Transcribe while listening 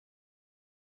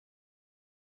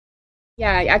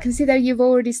Yeah, I can see that you've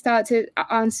already started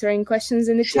answering questions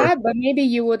in the Sure. chat, but maybe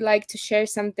you would like to share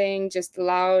something just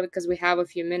aloud because we have a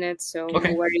few minutes, so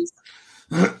Okay. no worries.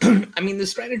 I mean, the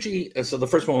strategy, so the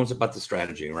first one was about the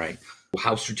strategy, right?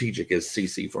 How strategic is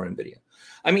CC for NVIDIA?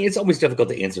 I mean, it's always difficult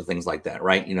to answer things like that,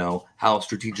 right? You know, how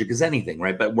strategic is anything,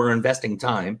 right? But we're investing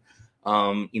time.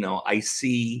 You know, I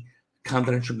see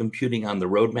confidential computing on the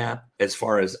roadmap as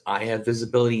far as I have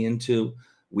visibility into.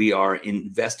 We are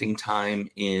investing time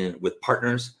with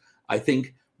partners. I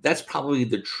think that's probably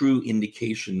the true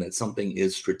indication that something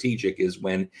is strategic, is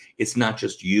when it's not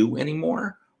just you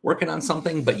anymore working on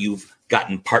something, but you've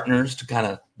gotten partners to kind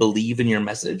of believe in your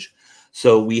message.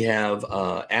 So we have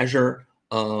Azure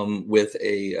with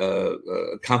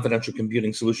a confidential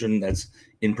computing solution that's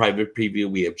in private preview.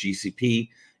 We have GCP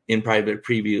in private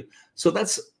preview. So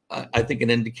that's, I think, an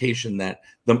indication that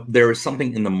there is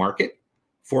something in the market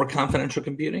for confidential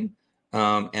computing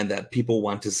and that people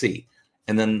want to see.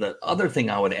 And then the other thing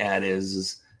I would add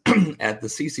is at the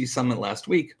CC Summit last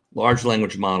week, large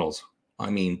language models. I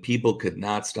mean, people could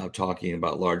not stop talking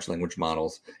about large language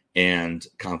models and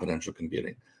confidential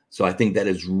computing. So I think that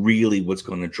is really what's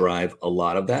going to drive a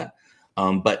lot of that.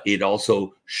 But it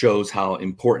also shows how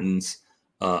important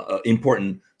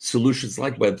solutions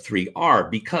like Web3 are,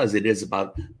 because it is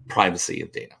about privacy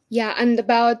of data. Yeah, and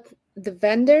about the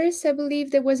vendors, I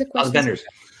believe there was a question. Vendors.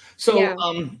 So,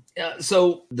 yeah.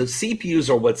 So the CPUs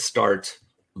are what start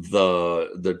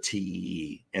the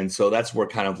TEE, and so that's where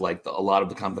kind of like a lot of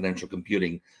the confidential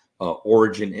computing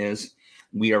origin is.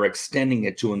 We are extending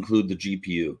it to include the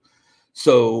GPU.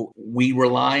 So we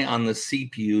rely on the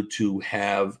CPU to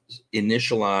have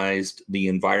initialized the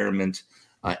environment.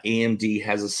 AMD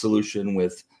has a solution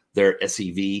with their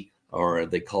SEV, or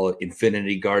they call it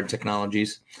Infinity Guard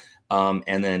Technologies.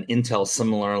 And then Intel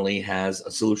similarly has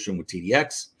a solution with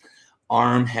TDX.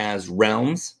 ARM has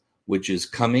Realms, which is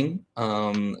coming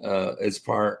as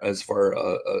far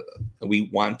we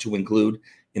want to include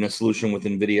in a solution with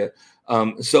NVIDIA.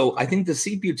 So I think the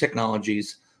CPU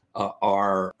technologies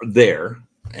are there,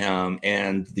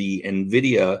 and the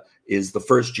NVIDIA is the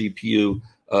first GPU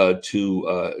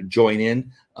to join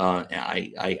in.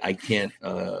 I can't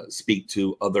speak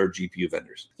to other GPU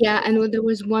vendors. Yeah, and there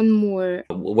was one more.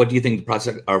 What do you think the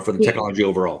process are for the technology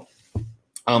overall?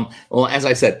 Well, as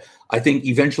I said, I think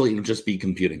eventually it'll just be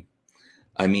computing.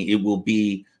 I mean, it will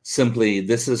be simply,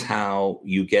 this is how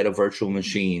you get a virtual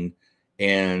machine,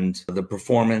 and the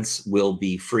performance will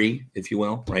be free, if you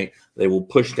will, right? They will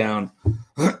push down,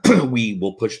 we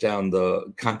will push down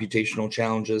the computational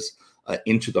challenges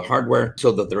into the hardware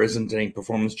so that there isn't any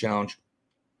performance challenge.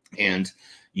 And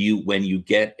when you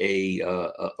get a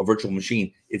virtual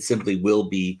machine, it simply will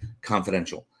be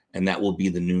confidential, and that will be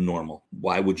the new normal.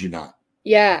 Why would you not?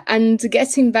 Yeah, and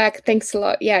getting back, thanks a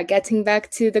lot. Yeah, getting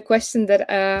back to the question that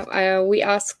we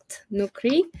asked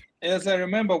Nukri. As I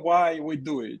remember why we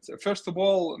do it. First of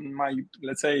all,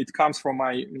 let's say it comes from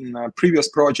my previous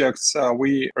projects.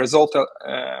 We resolved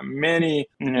many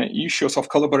issues of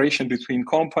collaboration between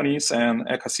companies and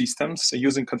ecosystems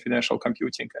using confidential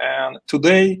computing. And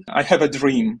today I have a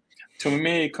dream to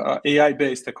make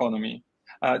AI-based economy.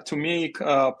 To make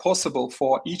possible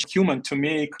for each human to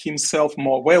make himself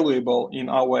more valuable in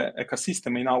our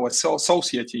ecosystem, in our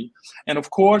society. And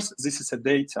of course, this is a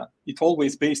data. It's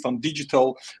always based on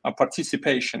digital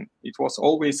participation. It was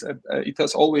always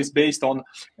based on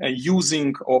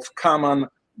using of common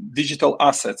digital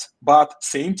assets, but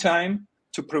same time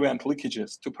to prevent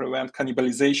leakages, to prevent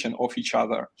cannibalization of each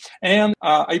other. And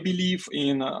I believe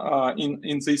in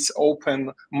this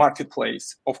open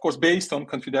marketplace, of course, based on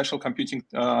confidential computing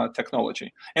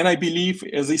technology. And I believe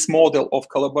this model of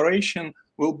collaboration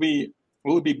will be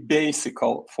basic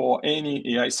for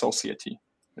any AI society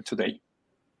today.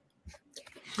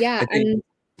 Yeah, and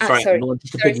sorry,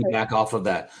 just to piggyback off of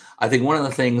that, I think one of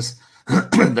the things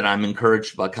that I'm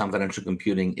encouraged by confidential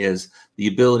computing is the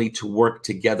ability to work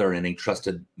together in a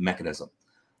trusted mechanism.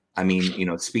 I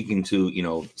mean, speaking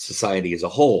to, society as a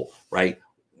whole, right?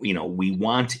 We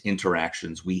want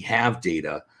interactions, we have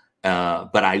data,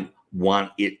 but I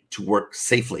want it to work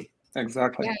safely.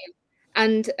 Exactly. Yeah.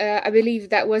 And I believe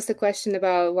that was the question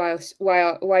about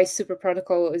why Super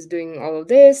Protocol is doing all of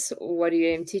this. What do you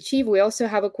aim to achieve? We also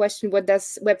have a question: what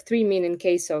does Web3 mean in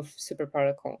case of Super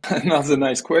Protocol? Another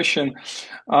nice question.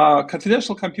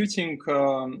 Confidential computing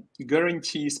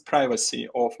guarantees privacy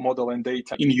of model and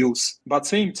data in use, but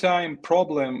same time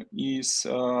problem is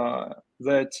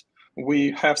that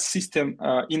we have system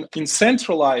in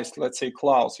centralized, let's say,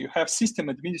 clouds. You have system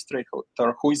administrator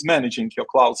who is managing your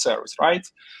cloud service, right?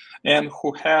 And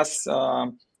who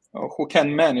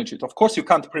can manage it. Of course, you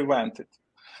can't prevent it.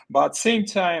 But same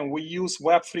time, we use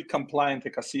Web3 compliant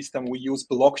ecosystem. We use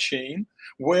blockchain,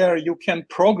 where you can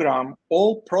program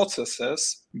all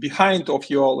processes behind of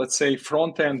your, let's say,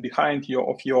 front end, behind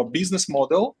your business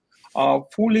model,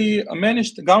 fully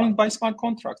managed, governed by smart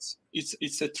contracts.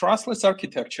 It's a trustless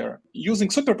architecture. Using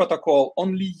super protocol,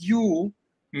 only you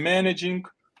managing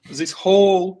this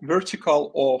whole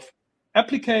vertical of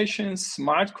applications,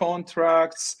 smart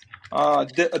contracts,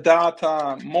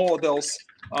 data, models,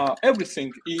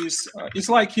 everything is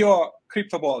like your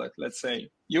crypto wallet, let's say.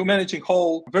 You're managing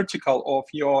whole vertical of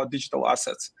your digital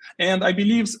assets. And I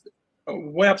believe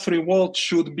Web3 world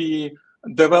should be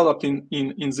developed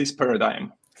in this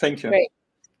paradigm. Thank you.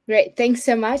 Great. Thanks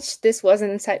so much. This was an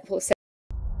insightful session.